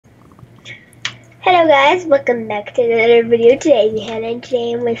Hello guys, welcome back to another video. Today we had a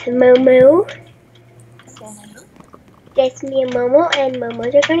jam with Momo. That's me and Momo, and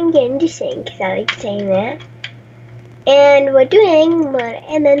Momo's are going to get into sing, because I like saying that. And we're doing mod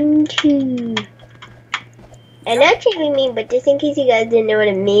MM2. And not shaming me, but just in case you guys didn't know what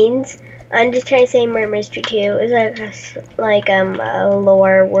it means, I'm just trying to say Murder Mystery 2. It's like a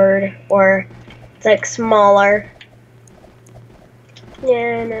lower word, or it's like smaller.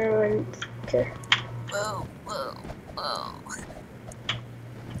 Yeah, no, it's Whoa.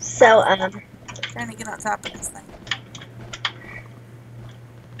 So, Trying to get on top of this thing.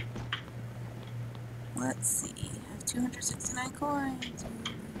 Let's see. I have 269 coins.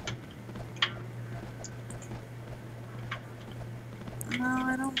 No,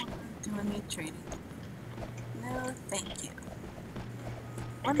 I don't want to do any trading. No, thank you.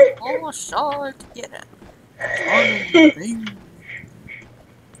 Wonderful shot to get it.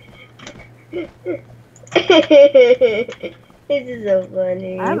 This is so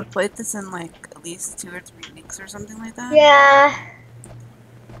funny. I haven't played this in like at least 2 or 3 weeks or something like that. Yeah.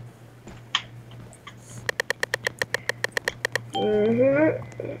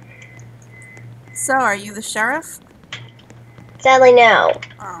 So, are you the sheriff? Sadly, no.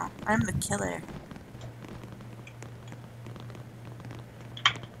 Oh, I'm the killer.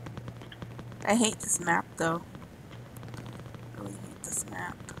 I hate this map though. I really hate this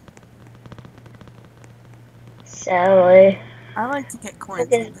map. So, I like to get coins,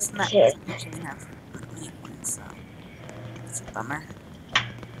 and this map doesn't usually have many coins, so it's a bummer.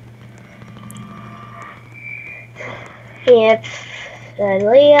 Yep.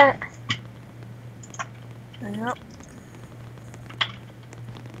 Sadly, Yep.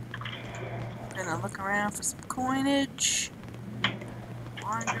 Gonna look around for some coinage.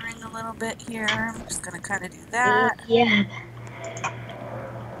 Wandering a little bit here. I'm just gonna kind of do that. yeah.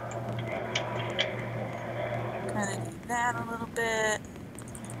 Kind of do that a little bit.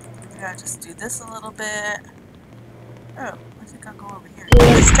 Gotta just do this a little bit. Oh, I think I'll go over here.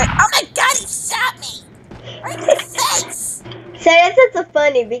 This guy. Oh my god, he shot me! Right in the face! So that's what's so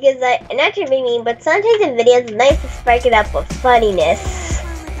funny, because not to be mean, but sometimes in videos it's nice to spark it up with funniness. I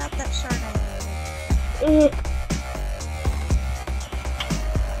finally got that shard I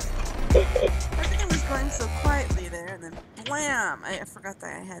Everything was going so quietly there, and then blam! I forgot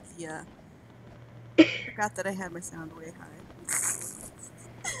that I had the, forgot that I had my sound way high.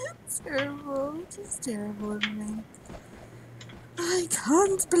 It's terrible. It's just terrible of me. I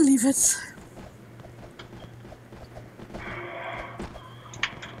can't believe it.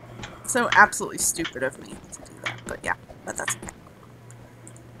 So absolutely stupid of me to do that, but yeah, but that's okay.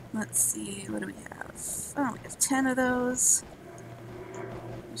 Let's see, what do we have? Oh, we have 10 of those.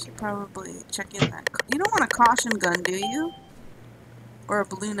 We should probably check in that. You don't want a caution gun, do you? Or a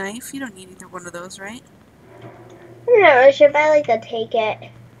blue knife? You don't need either one of those, right? I'm not really sure, but I like to take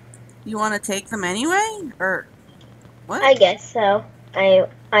it. You want to take them anyway? Or what? I guess so. I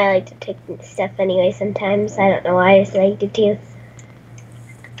like to take stuff anyway sometimes. I don't know why, I just like it too.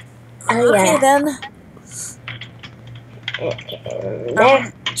 Oh, okay, yeah. then. Okay,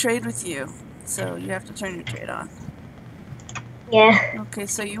 I'll trade with you. So you have to turn your trade on. Yeah. Okay,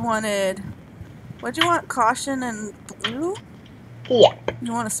 so you wanted... What'd you want? Caution and blue? Yep.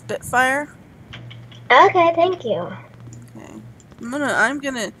 You want a Spitfire? Okay, thank you. Okay. I'm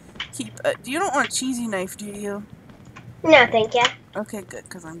gonna keep... you don't want a cheesy knife, do you? No, thank you. Okay, good,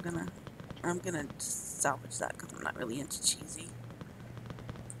 because I'm gonna salvage that, because I'm not really into cheesy.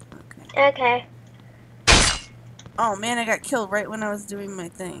 Okay. Okay. Oh man, I got killed right when I was doing my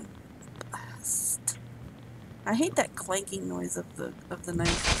thing. Blast. I hate that clanking noise of the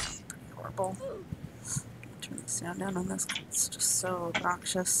knife. It's pretty horrible. Turn the sound down on this, 'cause it's just so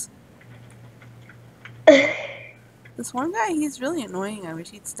obnoxious. This one guy, he's really annoying. I wish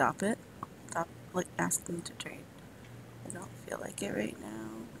he'd stop it. Stop, like, asking to trade. I don't feel like it right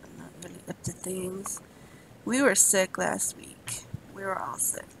now. I'm not really up to things. We were sick last week. We were all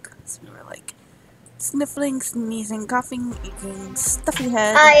sick. So we were like sniffling, sneezing, coughing, aching, stuffy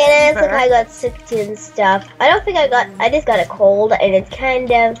head. Yeah, that's if I got sick and stuff. I don't think I just got a cold, and it's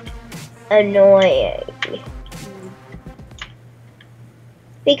kind of annoying.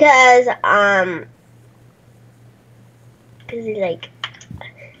 Because, like,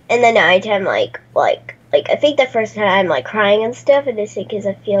 in the nighttime, like, I think the first time I'm, like, crying and stuff, and it's because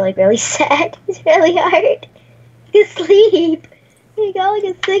I feel, like, really sad. It's really hard to sleep. You got, like,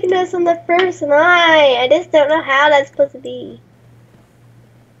 a sickness on the first night. I just don't know how that's supposed to be.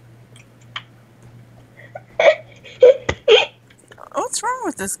 What's wrong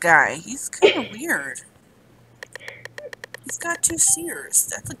with this guy? He's kind of weird. He's got 2 sears.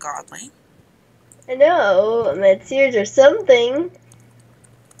 That's a godly. I know, I'm at Sears or something.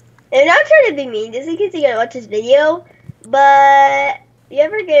 And I'm not trying to be mean, just in case you gotta watch this video, but you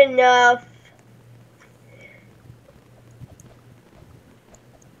ever get enough?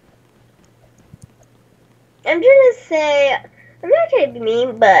 I'm trying to say, I'm not trying to be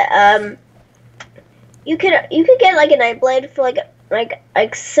mean, but you could get like a Nightblade for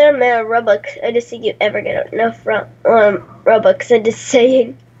like some amount of Robux. I just think you ever get enough Robux. I'm just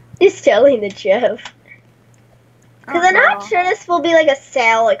saying, just telling the truth. Because I'm not sure this will be like a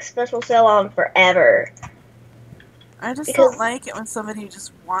sale, like special sale on forever. I just don't like it when somebody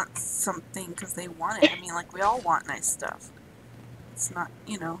just wants something because they want it. I mean, like, we all want nice stuff. It's not,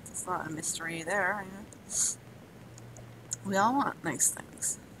 you know, it's not a mystery there. You know? We all want nice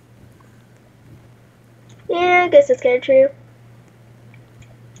things. Yeah, I guess that's kind of true.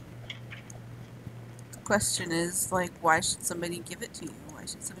 The question is, like, why should somebody give it to you? Why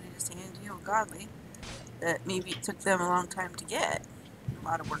should somebody just hand you a godly that maybe it took them a long time to get, a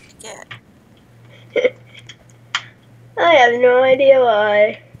lot of work to get? I have no idea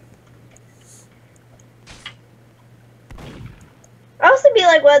why. I also be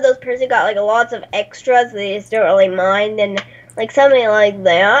like one of those person got like lots of extras they just don't really mind, and like something like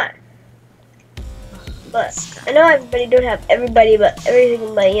that. But I know everybody don't have everybody, but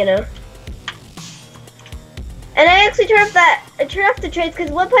everything, but you know. And I actually turned off the trades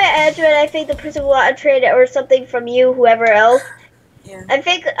because one point I answered, and I think the person will want a trade or something from you, whoever else. Yeah. I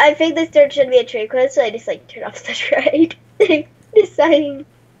think this turn should be a trade quest, so I just like turn off the trade. Deciding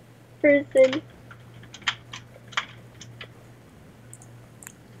person.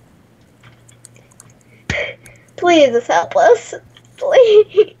 Please just help us.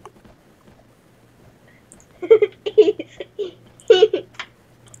 Please. Please.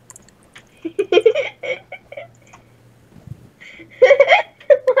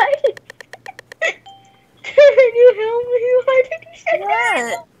 Why can you help me? Why did you say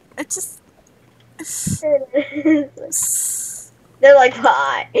that? I just... They're like,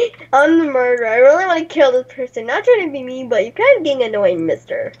 hi, I'm the murderer. I really want to kill this person. Not trying to be mean, but you're kind of getting annoying,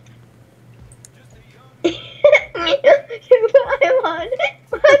 mister. I want.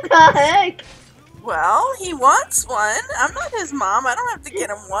 What the heck? Well, he wants one. I'm not his mom. I don't have to get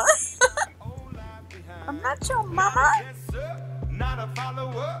him one. I'm not your mama. Not a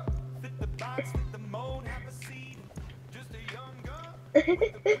follower. Fit the box, fit the mold, have a seat. Just a young gun.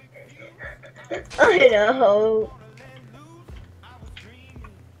 I know.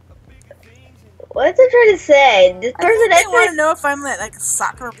 What's it trying to say? This person I think they want to know if I'm like a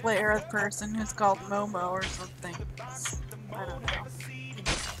soccer player person who's called Momo or something. I don't know.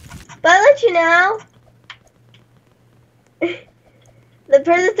 But I'll let you know. The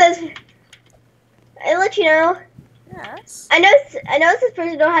person says, I'll let you know. Yes. I know this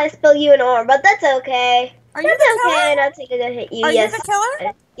person don't know how to spell U and R, but that's okay. Are you the killer? Okay, I'm not saying I'm gonna hit you. Are Yes. you the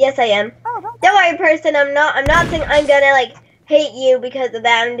killer? Yes, I am. Oh, don't worry, person. I'm not saying I'm gonna like hate you because of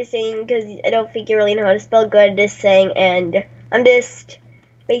that. I'm just saying because I don't think you really know how to spell good. Just saying, and I'm just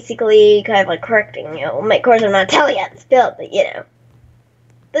basically kind of like correcting you. Of course, I'm not telling you how to spell, but you know.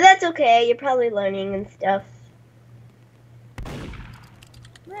 But that's okay. You're probably learning and stuff.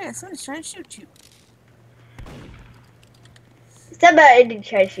 Yeah, somebody's trying to shoot you. Somebody did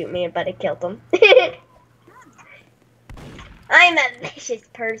try to shoot me, but I killed him. I'm a vicious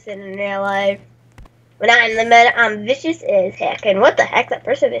person in real life. When I'm in the meta, I'm vicious as heck. And what the heck? That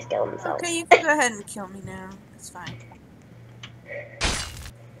person just killed himself. Okay, you can go ahead and kill me now. It's fine.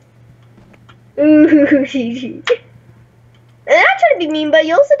 Ooh. And I'm not trying to be mean, but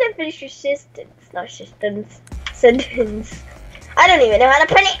you also didn't finish your sentence. I don't even know how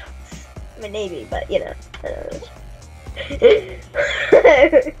to pronounce. I mean, maybe, but you know. I don't know.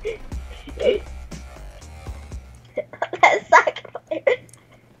 That soccer player.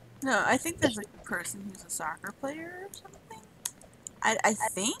 No, I think there's a person who's a soccer player or something. I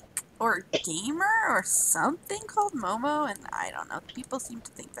think, or a gamer or something called Momo, and I don't know. People seem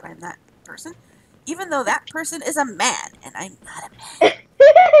to think that I'm that person, even though that person is a man, and I'm not a man.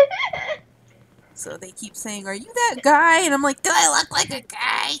 So they keep saying, "Are you that guy?" And I'm like, "Do I look like a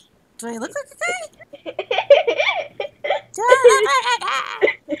guy? Do I look like a guy? Do I look like a guy?"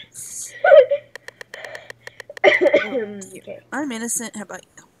 Okay. I'm innocent. How about you?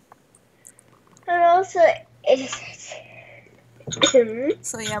 And also,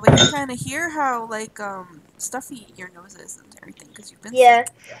 So yeah, we can kind of hear how like stuffy your nose is and everything because you've been sick. Yeah,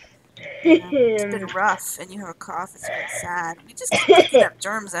 it's been rough, and you have a cough. It's been sad. We just keep picking up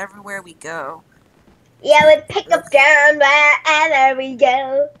germs everywhere we go. Yeah, we pick up germs wherever we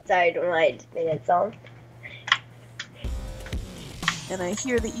go. Sorry, I don't know why I just made that song. And I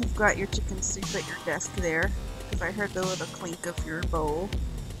hear that you've got your chicken soup at your desk there. Because I heard the little clink of your bowl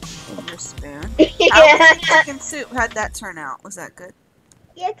and your spoon. How was Yeah. your chicken soup? How'd that turn out? Was that good?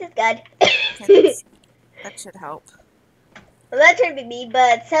 Yes, it's good. Okay, that should help. I'm not trying to be mean,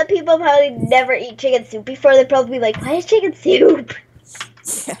 but some people probably never eat chicken soup before. They're probably like, "Why is chicken soup?"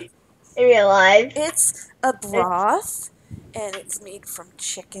 Yeah. In real life. It's a broth, and it's made from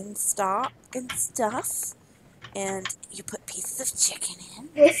chicken stock and stuff. And you put pieces of chicken in,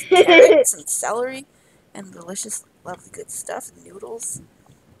 and some carrots and celery, and delicious, lovely, good stuff, and noodles.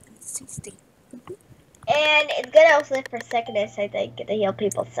 And it's tasty. And it's good also for sickness, I think, to heal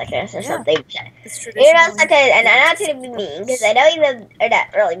people's sickness or Yeah, something. it's You know, traditionally such as, and I'm given not to trying to be sick mean, people. because I know even, or not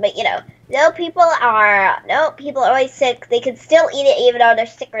really, but you know, no people are always sick. They can still eat it even though they're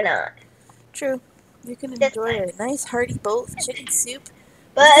sick or not. True. You can Just enjoy like, a nice hearty bowl of chicken soup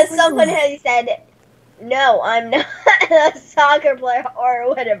but anywhere you someone are. has said, no, I'm not a soccer player or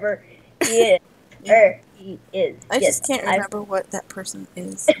whatever he is. Yeah. Or he is. I Yes, just can't remember what that person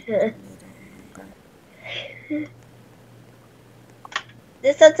is. I really don't remember.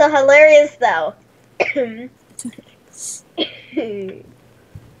 This sounds so hilarious, though.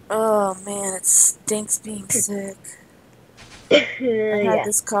 Oh man, it stinks being sick. I had Yeah.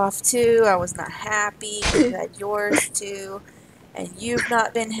 this cough too. I was not happy. You had yours too. And you've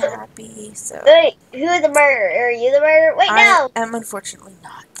not been happy, so Wait, who's the murderer? Are you the murderer? Wait, I no! am unfortunately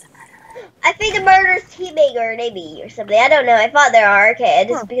not the murderer. I think the murderer's teammate or maybe or something. I don't know. I thought there are. Okay,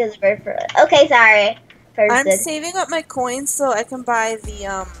 just Huh. because of for okay, sorry. I'm Person. saving up my coins so I can buy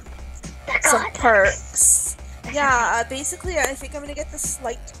the some perks. Yeah, basically I think I'm gonna get the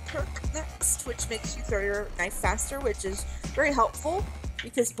slight perk next, which makes you throw your knife faster, which is very helpful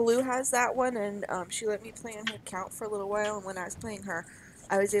because Blue has that one, and she let me play on her account for a little while, and when I was playing her,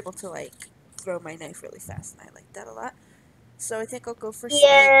 I was able to like throw my knife really fast, and I like that a lot. So I think I'll go for slight.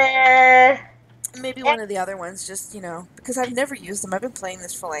 Yeah. Maybe one of the other ones, just because I've never used them. I've been playing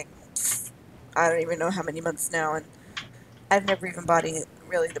this for like I don't even know how many months now, and I've never even bought any,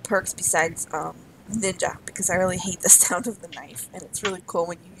 really the perks besides Ninja, because I really hate the sound of the knife, and it's really cool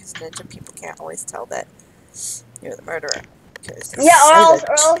when you use Ninja. People can't always tell that you're the murderer. Yeah,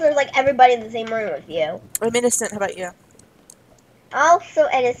 or else there's like everybody in the same room with you. I'm innocent. How about you? Also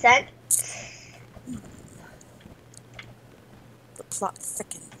innocent. The plot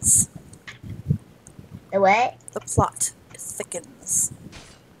thickens. The what? The plot thickens.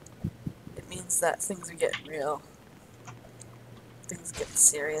 It means that things are getting real. Things get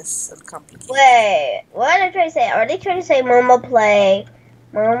serious and complicated. Wait, what are they trying to say? Are they trying to say Momo play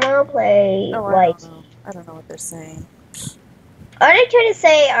Oh, White? I don't know what they're saying. Are they trying to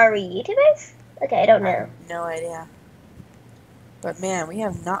say, are we YouTubers? Okay, I don't know. I have no idea. But man, we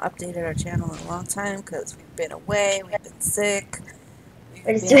have not updated our channel in a long time because we've been away, we've been sick,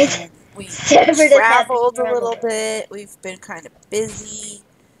 we've traveled a little bit, we've been kind of busy.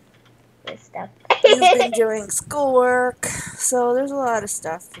 This stuff. You've been doing schoolwork, so there's a lot of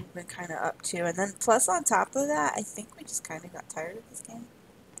stuff we've been kind of up to. And then plus on top of that, I think we just kind of got tired of this game.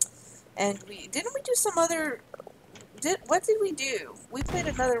 And didn't we do some other... What did we do? We played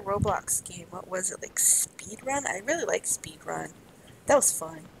another Roblox game. What was it, like Speedrun? I really like Speedrun. That was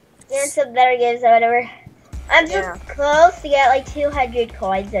fun. Yeah, some better games or whatever. I'm just close to get like 200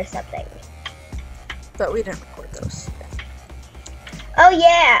 coins or something. But we didn't record those. Oh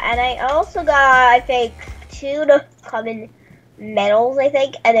yeah, and I also got, I think, 2 common medals, I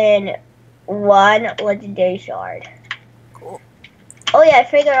think, and then 1 legendary shard. Cool. Oh yeah, I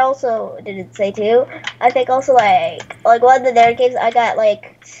think I also didn't say too. I think also like one of the Nerd games, I got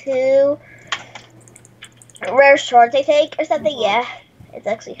like 2 rare shards, I think, or something. Yeah, it's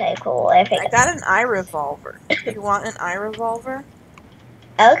actually kind of cool. I think I got an eye revolver. You want an eye revolver?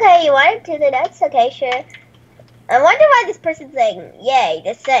 Okay, you want to? Then that's okay, sure. I wonder why this person's saying yay,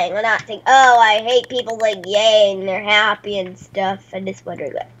 just saying, we're not saying, oh, I hate people saying yay and they're happy and stuff. I'm just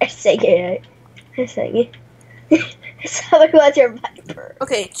wondering what they're saying. They're saying it. Somebody wants your Viper.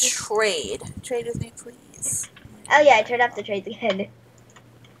 Okay, trade. Trade with me, please. Oh yeah, I turned off the trades again.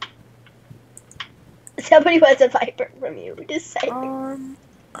 Somebody wants a Viper from you, just saying.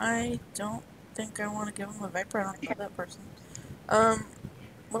 I don't think I want to give him a Viper. I don't know that person.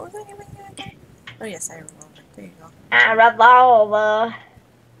 What was I giving you again? Oh yes, I remember. There you go. A revolver.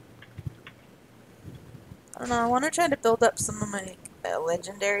 I don't know. I want to try to build up some of my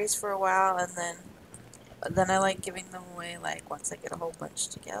legendaries for a while, and then I like giving them away. Like once I get a whole bunch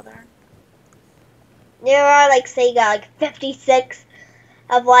together. There are like, say you got like 56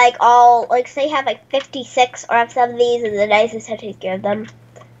 of like all, like say you have like 56 or have some of these, and the nicest how to give them.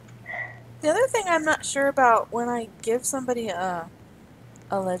 The other thing I'm not sure about when I give somebody a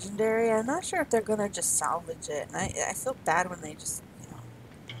a legendary. I'm not sure if they're gonna just salvage it, and I feel bad when they just,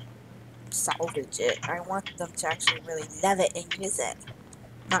 salvage it. I want them to actually really love it and use it,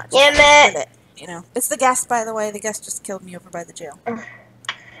 not just Damn kill it. It's the guest, by the way. The guest just killed me over by the jail. it.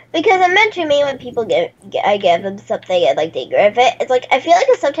 Because it meant to me when people I give them something and like they grab it. It's like I feel like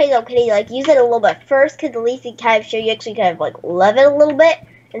it's sometimes okay to like use it a little bit first, because at least you kind of show you actually kind of like love it a little bit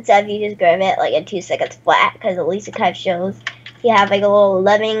instead of you just grab it like in 2 seconds flat. Because at least it kind of shows you have like a little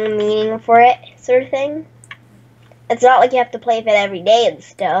loving meaning for it, sort of thing. It's not like you have to play with it every day and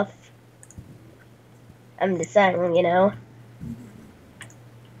stuff. I'm just saying, you know.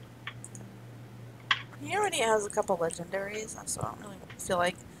 He already has a couple legendaries, so I don't really feel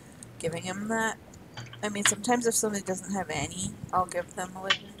like giving him that. I mean, sometimes if somebody doesn't have any, I'll give them a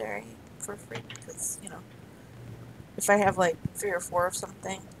legendary for free because, if I have like 3 or 4 of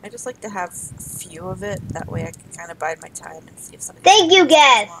something, I just like to have a few of it. That way I can kind of bide my time and see if somebody. Thank you,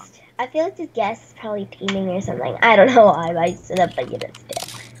 guest. I feel like this guest is probably teaming or something. I don't know why, but I stood up like it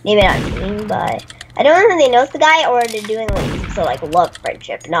still. Maybe not teaming, but I don't know if they know the guy or they're doing like love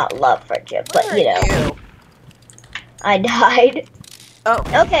friendship, not love friendship, but Where are you? I died. Oh.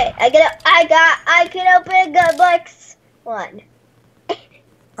 Okay, I can open a box. One. I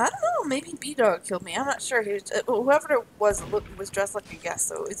don't know. Maybe B-Dog killed me. I'm not sure. Whoever it was dressed like a guest.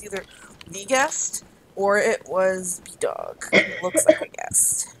 So it was either the guest or it was B-Dog. It looks like a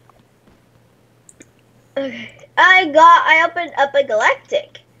guest. Okay. I opened up a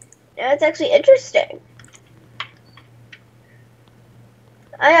galactic. Now it's actually interesting.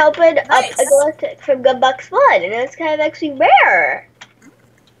 I opened up a galactic from Good Bucks 1, and it's kind of actually rare.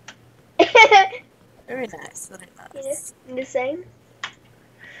 Very nice. Very nice. Yeah, the same.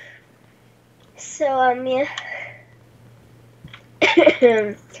 So, yeah.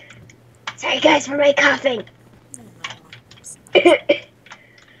 Sorry, guys, for my coughing. I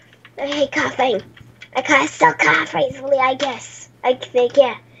hate coughing. I kind of still cough easily, I guess. I think,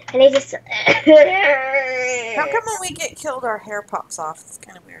 yeah. And I just... How come when we get killed, our hair pops off? It's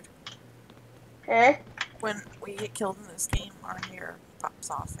kind of weird. Huh? When we get killed in this game, our hair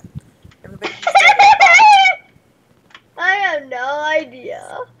pops off. And everybody I have no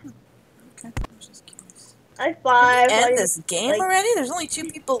idea. Okay, I'm just curious. I'm 5. Can we end this game already? There's only 2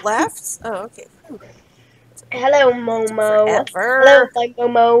 people left? Oh, okay. Whew. Hello, Momo. Forever. Hello, my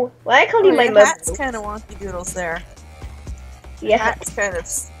Momo. Why I call you my Momo? Hat's kind of wonky doodles there. Yeah. Hat's kind of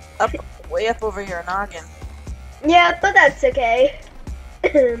way up over your noggin. Yeah, but that's okay.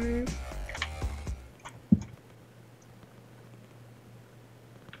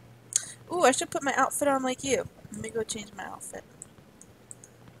 Ooh, I should put my outfit on like you. Let me go change my outfit.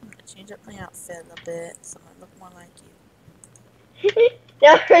 I'm gonna change up my outfit a little bit so I look more like you.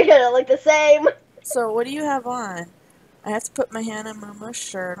 Now we're gonna look the same. So, what do you have on? I have to put my Hannah Momo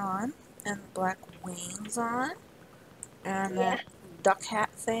shirt on, and the black wings on, and that duck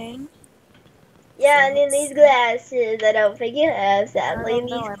hat thing. Yeah, and then these glasses. I don't think you have, sadly. I don't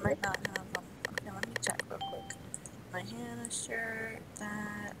know, I might not have them. Okay, let me check real quick. My Hannah shirt,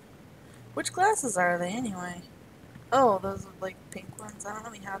 that. Which glasses are they anyway? Oh, those are like pink ones. I don't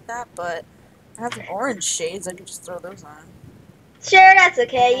really have that, but I have the orange shades. I could just throw those on. Sure, that's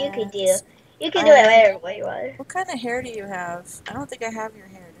okay. You can do it whatever way you want. What kind of hair do you have? I don't think I have your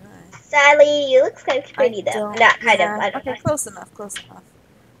hair, do I? Sally, you look kind of pretty though. Not kind of. I don't know. Close enough, close enough.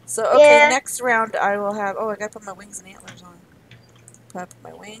 So, okay, next round I will have... Oh, I gotta put my wings and antlers on. Put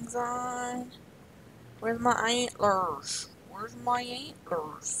my wings on. Where's my antlers? Where's my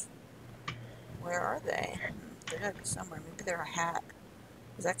antlers? Where are they? They gotta be somewhere. Maybe they're a hat.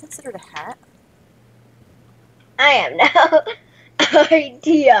 Is that considered a hat? I have no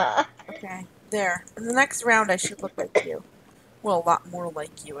idea. Okay, there. In the next round I should look like you. Well, a lot more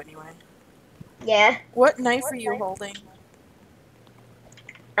like you anyway. Yeah. What knife are you holding?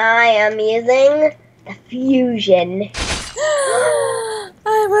 I am using the fusion.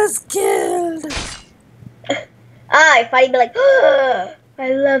 I was killed! I finally be like, oh,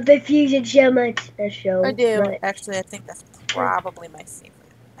 I love the fusion so much. That show. I do. Actually, I think that's probably my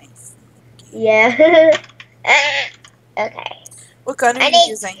favorite knife. Yeah. Okay. What gun are you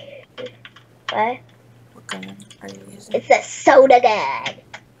using? What? What gun are you using? It's a soda gun.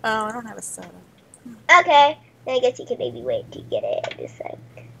 Oh, I don't have a soda. Okay. Then I guess you can maybe wait to get it in a sec.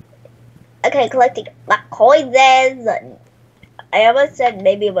 Okay, collecting coins. I almost said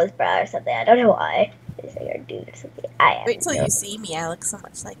maybe it was bra or something. I don't know why. I just think do something. Wait till you see me. I look so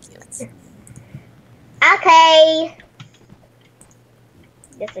much like you. It's... Okay.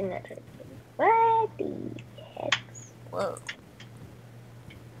 Guessing that's what the heck? Whoa.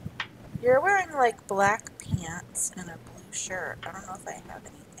 You're wearing like black pants and a blue shirt. I don't know if I have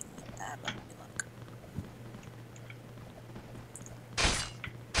anything like that. Let me look.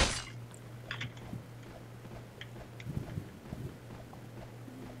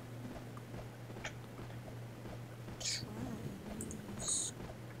 Tries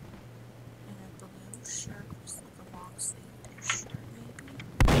in a blue shirt, just like a long sleeve blue shirt,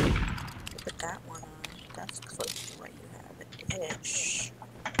 maybe. Put that one on. That's close to what you have it ish.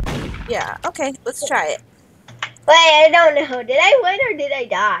 Yeah. Okay. Let's try it. Wait, I don't know. Did I win or did I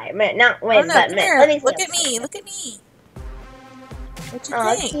die? Not win, Oh no! but Come let here. me see. Look at me. Look at me. What you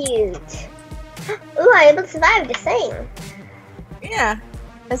Oh, think? cute. Ooh, I able to survive the same. Yeah.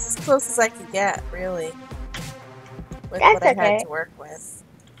 That's as close as I could get, really, with That's what I had okay. to work with.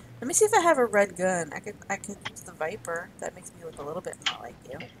 Let me see if I have a red gun. I could use the Viper. That makes me look a little bit more like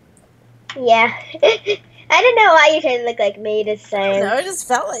you. Yeah. I don't know why you try to look like me the same. No, I just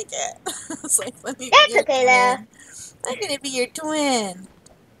felt like it. It's like, let me be That's your okay twin. I'm gonna be your twin.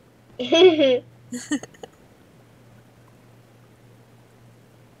 though.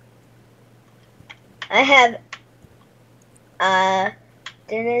 I have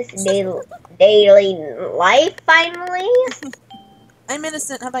Dennis daily life finally. I'm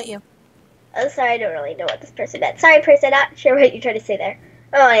innocent. How about you? Oh, sorry, I don't really know what this person meant. Sorry, person, not sure what you're trying to say there.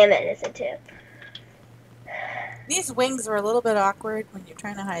 Oh, I am innocent too. These wings are a little bit awkward when you're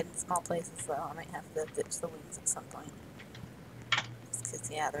trying to hide in small places, though. I might have to ditch the wings at some point. Because,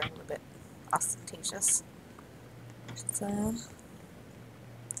 yeah, they're a little bit ostentatious. So,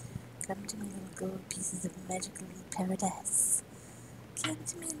 come to me, little gold pieces of magical paradise. Come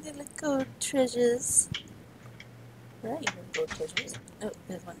to me, little gold treasures. Where are you, little gold treasures? Oh,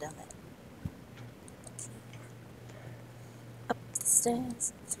 there's one down there. Up the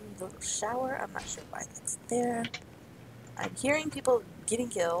stairs, through the little shower. I'm not sure why that's there. I'm hearing people getting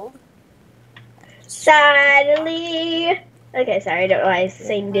killed. Sadly. Okay, sorry, I don't know why I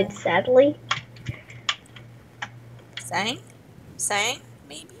sang it sadly. Sang?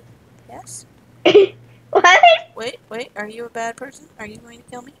 Maybe? Yes? What? Wait, are you a bad person? Are you going to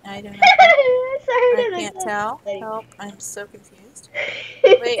kill me? I don't know. Sorry, I no, can't that's tell. funny. Help, I'm so confused.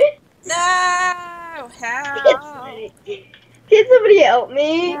 Wait. No! It's Help! funny. Can somebody help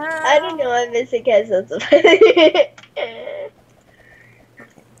me? I don't know, Help! I'm missing because that's so funny. Okay.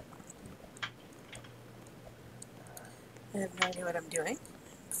 I have no idea what I'm doing.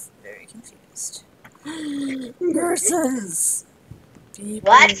 I'm very confused. Persons! People.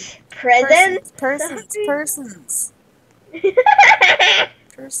 What? Prison? Persons. Sorry.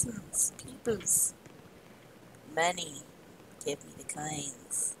 Persons. Peoples. Money. Give me the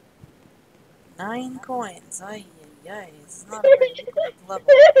coins. 9 coins. Ay, ay, ay. This is not a very lucrative level.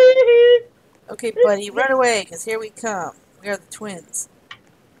 Okay, buddy, run away, because here we come. We are the twins.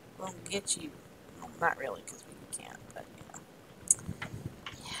 We'll get you. Well, not really, because we can't, but,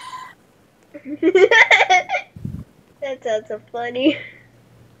 you know. That sounds so funny.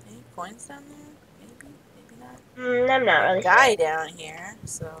 Any coins down there? Maybe? Maybe not. I'm not really Guy sure. down here,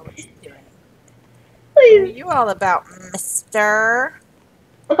 so what's he doing? What are Please. you all about, mister?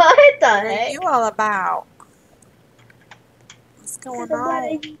 What the What are heck? you all about? What's going What are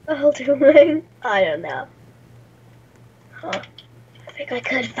on? you all doing? I don't know. Huh. I think I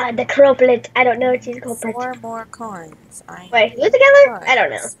could find the culprit. I don't know what she's culprit. 4 more coins. Wait, who's the killer? I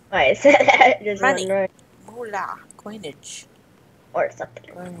don't know. Coins. Why I said that. Just Money. wondering. Moolah. Coinage. Or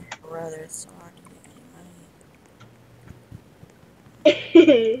something. Oh, brother, it's so hard to get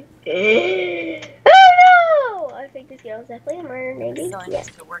any money. Oh no! I think this girl's definitely a murder, maybe. Selling Yeah. this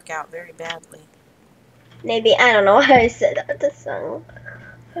could work out very badly. Maybe. I don't know why I said that. The song.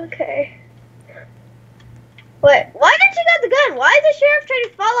 Okay. What? Why did you got the gun? Why is the sheriff trying to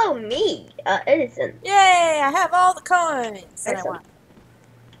follow me? Innocent. Yay! I have all the coins that I Excellent. want.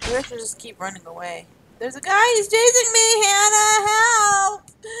 We have to just keep running away. There's a guy who's chasing me, Hannah! Help!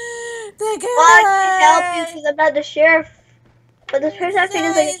 The guy! Well, I can help you because I'm not the sheriff. But this person actually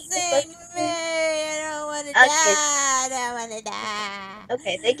doesn't Chasing me! I don't want to Okay. die! I don't want to die!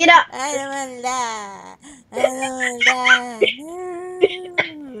 Okay, pick it up. I don't want to die! I don't want to die!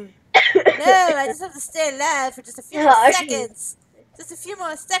 No! No! I just have to stay alive for just a few more Sorry. seconds! Just a few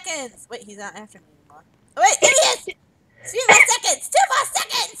more seconds! Wait, he's not after me anymore. Oh, wait, there he is! 3 more seconds! 2 more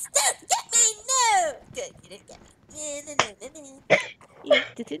seconds! Don't get me! No! Good, you didn't get me. No.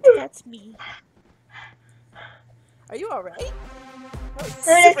 You didn't catch me. Are you alright? I'm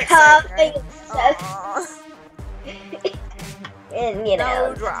just coughing and stuff. And you know.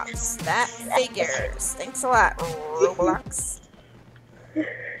 No drops. That figures. Thanks a lot, Roblox. What?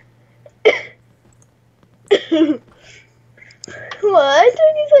 What are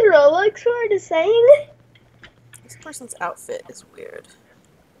you said Roblox for? Just saying? Just person's outfit is weird.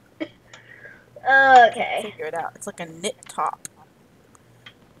 Okay. Figure it out. It's like a knit top.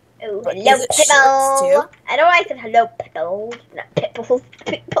 Oh, But hello, is it shirts people. too? I don't know why I said hello, people. Not people.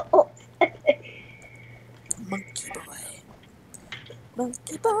 People. Monkey boy.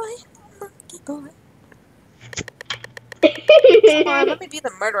 Monkey boy. Monkey boy. Come on, let me be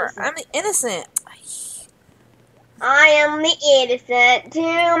the murderer. I'm the innocent. I am the innocent to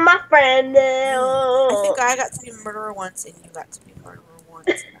my friend. I think I got to be murderer once and you got to be murderer once.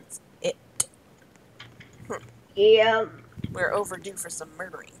 And that's it. Yeah. We're overdue for some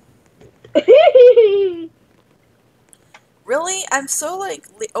murdering. Really? I'm so like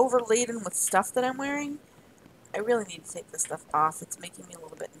overladen with stuff that I'm wearing. I really need to take this stuff off. It's making me a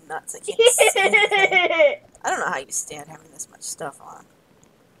little bit nuts. I can't see anything. I don't know how you stand having this much stuff on.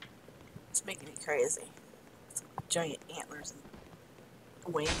 It's making me crazy. It's like giant antlers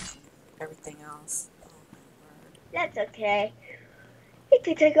and wings and everything else. Oh my word. That's okay. You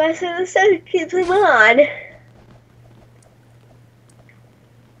can take off some of the stuff and keep them on.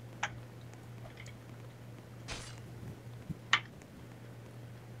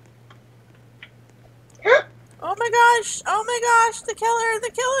 Oh my gosh! Oh my gosh! The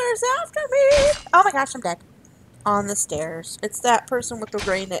killer's after me! Oh my gosh, I'm dead. On the stairs. It's that person with the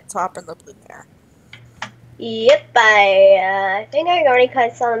gray knit top and the blue hair. Yep, I think I already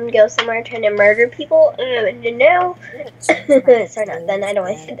caught some go somewhere trying to murder people. No. Sorry, not then. I know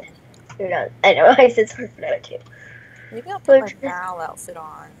I said that. I know I said sorry for that too. Maybe I'll put my Mal outfit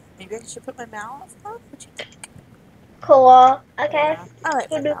on. Maybe I should put my Mal outfit on? What you think? Cool. Okay. Yeah, I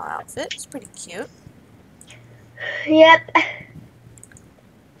like my Mal outfit. It's pretty cute. Yep.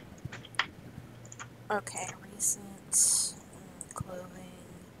 Okay, recent clothing.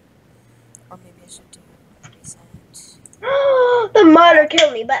 Or maybe I should do recent. The murder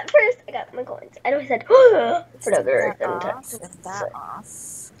killed me, but first I got my coins. I know I said for no good reason. And that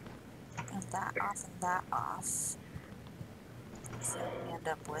off. And that off and that off. Let's see what we end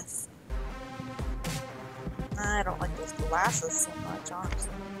up with. I don't like those glasses so much,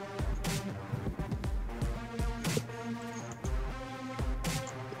 honestly.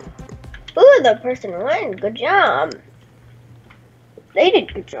 Ooh, the person won. Good job. They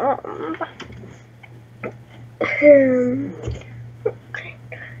did good job.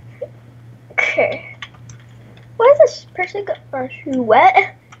 Okay. Why is this person got their shoe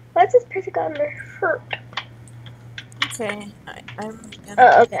wet? Why is this person got their shirt? Okay, I'm gonna.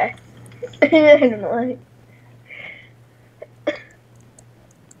 Oh, okay. I don't know why.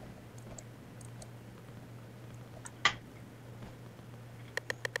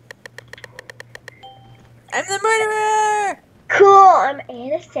 I'm the murderer! Cool, I'm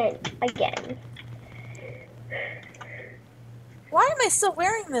innocent again. Why am I still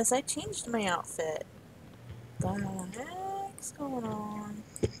wearing this? I changed my outfit. What the heck's going on?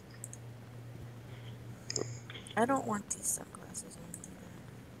 I don't want these sunglasses on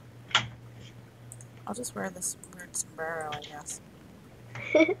either. I'll just wear this weird sombrero, I guess.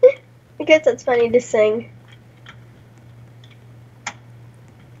 I guess that's funny to sing.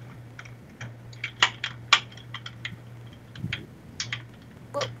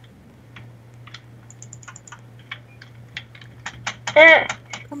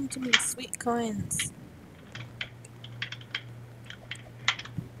 Come to me, sweet coins.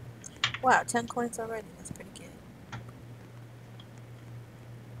 Wow, 10 coins already. That's pretty good.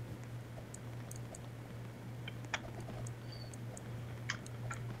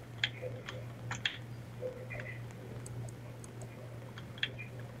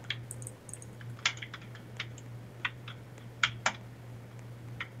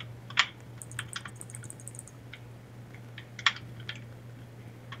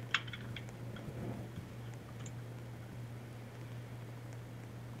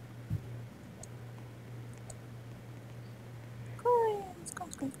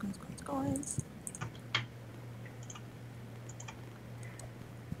 Coins.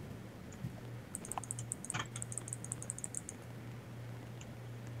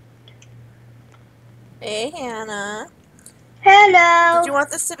 Hey, Hannah. Hello. Did you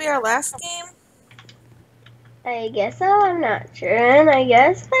want this to be our last game? I guess so. I'm not sure. And I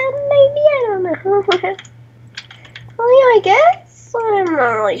guess that maybe I don't know. Well, yeah, I guess I'm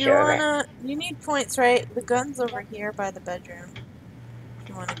not really sure. You need points, right? The gun's over here by the bedroom. If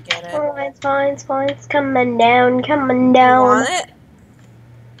you wanna get it. Oh, it's fine. It's fine. It's coming down. Coming down. You want it?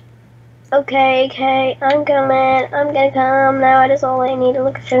 Okay. I'm coming. I'm gonna come now. That is all I need to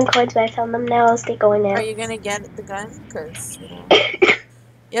look at certain coins, but I found them now. Let's get going now. Are you gonna get the gun? Because, you know,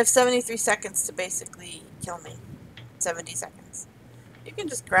 you have 73 seconds to basically kill me. 70 seconds. You can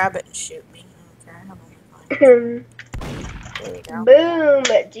just grab it and shoot me. I don't care. I have only Boom. There you go.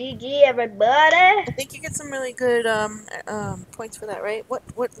 GG, everybody. I think you get some really good points for that, right?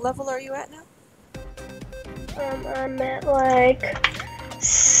 What level are you at now? I'm at like,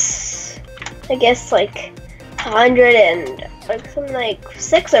 I guess like 100 and like something like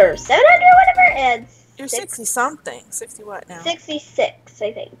 6 or 700 or whatever, and You're 60 something. 60 what now? 66,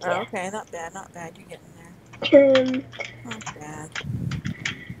 I think. Oh, Yeah. okay, not bad, not bad. You're getting there. Not bad.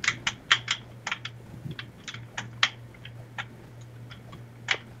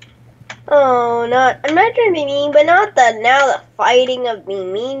 Oh, I'm not trying to be mean, but not the fighting of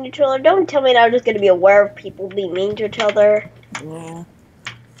being mean to each other. Don't tell me that I'm just gonna be aware of people being mean to each other. Yeah.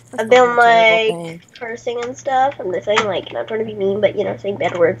 I've been like cursing and stuff. I'm just saying, like, not trying to be mean, but you know, saying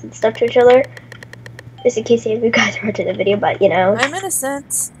bad words and stuff to each other. Just in case any of you guys are watching the video, but you know. I'm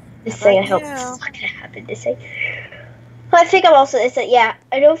innocent. This thing I hope it's not gonna happen to say. I think I'm also innocent, yeah.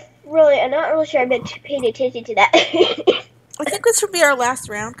 I'm not really sure I've been paying attention to that. I think this should be our last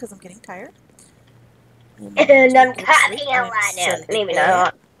round because I'm getting tired. And I'm coughing a lot now. Maybe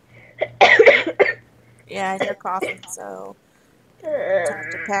not. Yeah, and you're coughing, so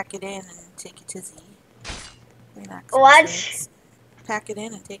time to pack it in and take it easy. Relax. What? Pack it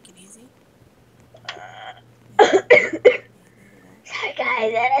in and take it easy. Sorry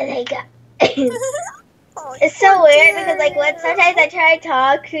guys, I think it's so weird because like when sometimes I try to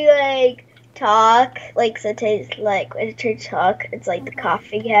talk, like sometimes like when I try to talk, it's like the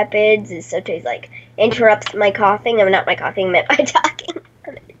coughing happens, and sometimes like interrupts my coughing. I'm not my coughing, meant my talking.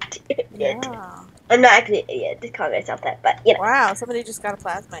 I'm an idiot. Yeah. I'm not actually an idiot to call myself that, but you know. Wow, somebody just got a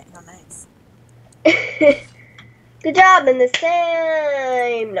plasmate. How nice. Good job in the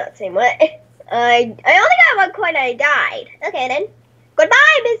same way. I only got 1 coin. I died. Okay then.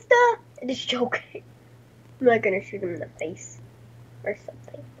 Goodbye, mister. I'm just joking. I'm not gonna shoot him in the face or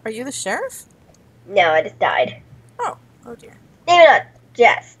something. Are you the sheriff? No, I just died. Oh dear. Maybe not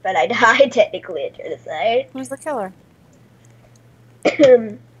just, but I died technically, I'm trying to say. Who's the killer?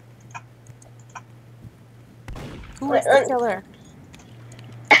 Who is the killer?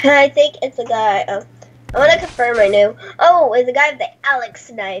 I think it's a guy. I want to confirm I knew. Oh, it's a guy with the Alex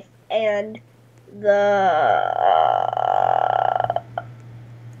knife and the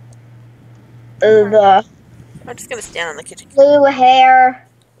I'm just gonna stand on the kitchen. blue hair.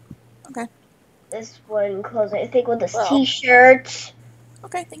 Okay. This one clothes, I think, with this t-shirt.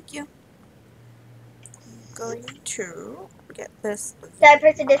 Okay, thank you. I'm going to get this. That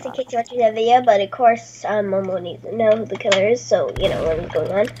person just in case you're watching the video, but of course, Momo needs to know who the killer is, so you know what's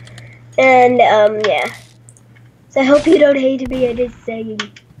going on. And yeah. So I hope you don't hate me. I just saying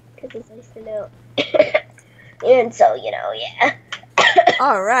because it's nice to know. And so you know, yeah.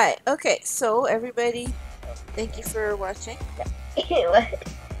 All right. Okay. So everybody, thank you for watching. What?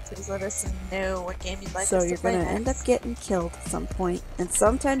 Please let us know what game you'd like So us to you're play gonna next. end up getting killed at some point, and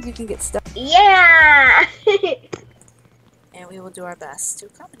sometimes you can get stuck. Yeah. And we will do our best to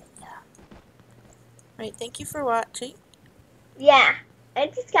accommodate that. Right. Thank you for watching. Yeah.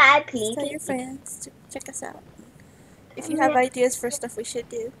 And subscribe, please. Tell your friends to check us out. If you have ideas for stuff we should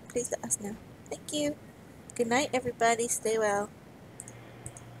do, please let us know. Thank you. Good night, everybody. Stay well.